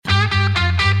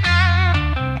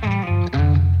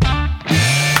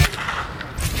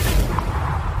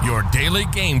daily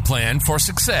game plan for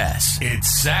success. It's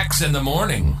Sax in the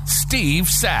Morning. Steve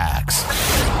Sax.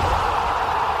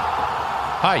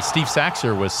 Hi, Steve Sax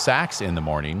here with Sax in the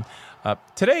Morning.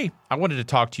 Today, I wanted to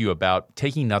talk to you about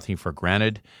taking nothing for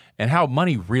granted and how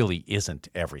money really isn't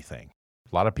everything.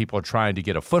 A lot of people are trying to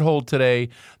get a foothold today.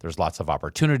 There's lots of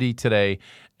opportunity today.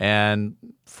 And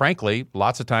frankly,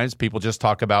 lots of times people just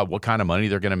talk about what kind of money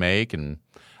they're going to make. And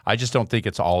I just don't think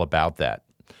it's all about that.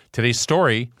 Today's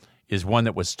story is one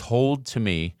that was told to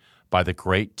me by the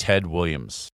great Ted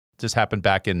Williams. This happened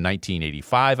back in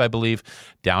 1985, I believe,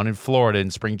 down in Florida in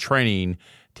spring training.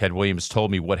 Ted Williams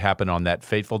told me what happened on that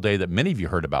fateful day that many of you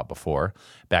heard about before,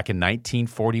 back in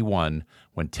 1941,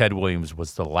 when Ted Williams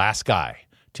was the last guy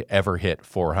to ever hit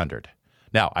 400.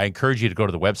 Now, I encourage you to go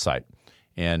to the website,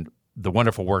 and the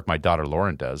wonderful work my daughter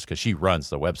Lauren does, because she runs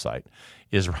the website,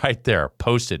 is right there,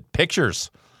 posted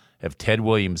pictures of Ted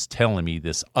Williams telling me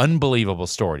this unbelievable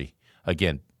story,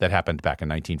 again, that happened back in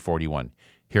 1941.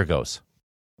 Here goes.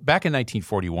 Back in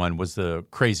 1941 was the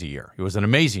crazy year. It was an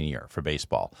amazing year for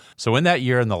baseball. So in that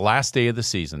year, in the last day of the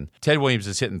season, Ted Williams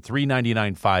is hitting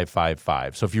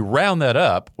 .399.555. So if you round that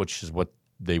up, which is what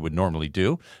they would normally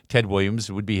do, Ted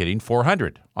Williams would be hitting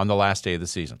 400 on the last day of the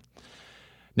season.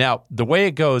 Now, the way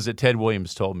it goes that Ted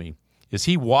Williams told me is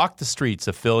he walked the streets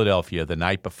of Philadelphia the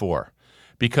night before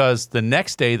because the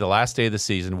next day, the last day of the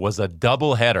season, was a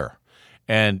doubleheader.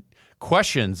 And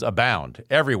questions abound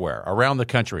everywhere around the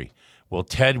country. Will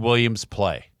Ted Williams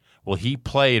play? Will he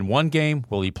play in one game?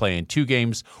 Will he play in two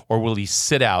games? Or will he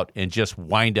sit out and just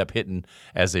wind up hitting,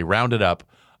 as they rounded up,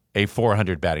 a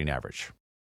 400 batting average?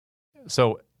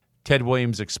 So Ted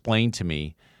Williams explained to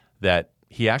me that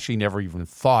he actually never even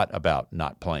thought about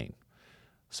not playing.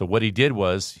 So what he did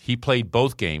was he played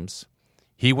both games.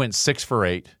 He went 6 for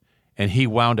 8, and he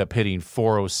wound up hitting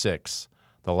 406,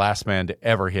 the last man to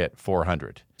ever hit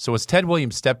 400. So as Ted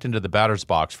Williams stepped into the batter's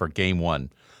box for Game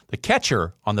 1, the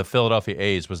catcher on the Philadelphia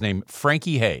A's was named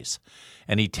Frankie Hayes,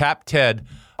 and he tapped Ted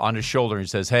on his shoulder and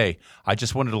says, "Hey, I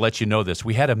just wanted to let you know this.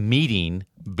 We had a meeting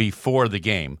before the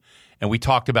game, and we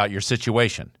talked about your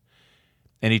situation."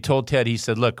 And he told Ted, he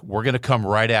said, "Look, we're going to come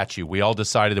right at you. We all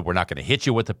decided that we're not going to hit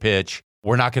you with the pitch.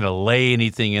 We're not going to lay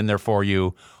anything in there for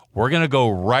you. We're going to go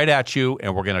right at you,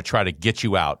 and we're going to try to get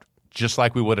you out, just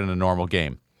like we would in a normal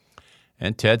game."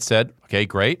 And Ted said, "Okay,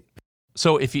 great."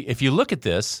 So if you look at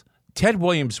this, Ted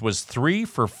Williams was 3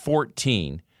 for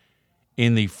 14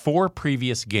 in the 4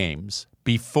 previous games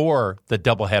before the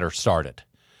doubleheader started.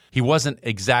 He wasn't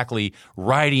exactly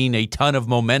riding a ton of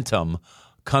momentum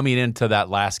coming into that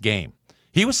last game.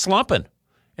 He was slumping,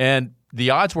 and the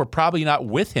odds were probably not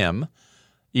with him,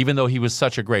 even though he was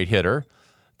such a great hitter,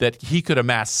 that he could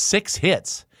amass 6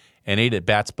 hits and 8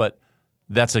 at-bats, but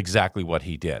that's exactly what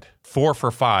he did. 4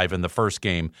 for 5 in the first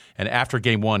game, and after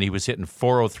Game 1, he was hitting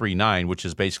 .403.9, which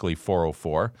is basically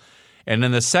 .404. And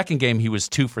in the second game, he was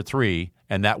 2 for 3,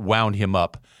 and that wound him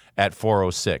up at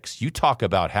 .406. You talk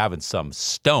about having some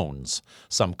stones,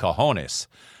 some cojones,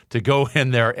 to go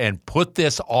in there and put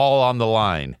this all on the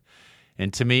line.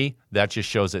 And to me, that just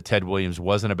shows that Ted Williams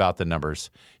wasn't about the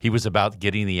numbers. He was about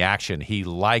getting the action. He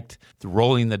liked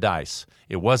rolling the dice.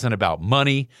 It wasn't about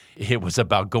money. It was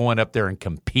about going up there and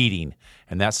competing.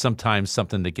 And that's sometimes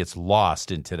something that gets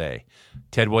lost in today.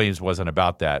 Ted Williams wasn't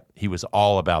about that. He was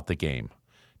all about the game.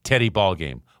 Teddy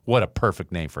Ballgame. What a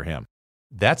perfect name for him.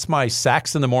 That's my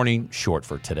Sax in the Morning short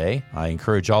for today. I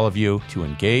encourage all of you to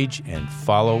engage and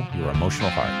follow your emotional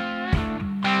heart.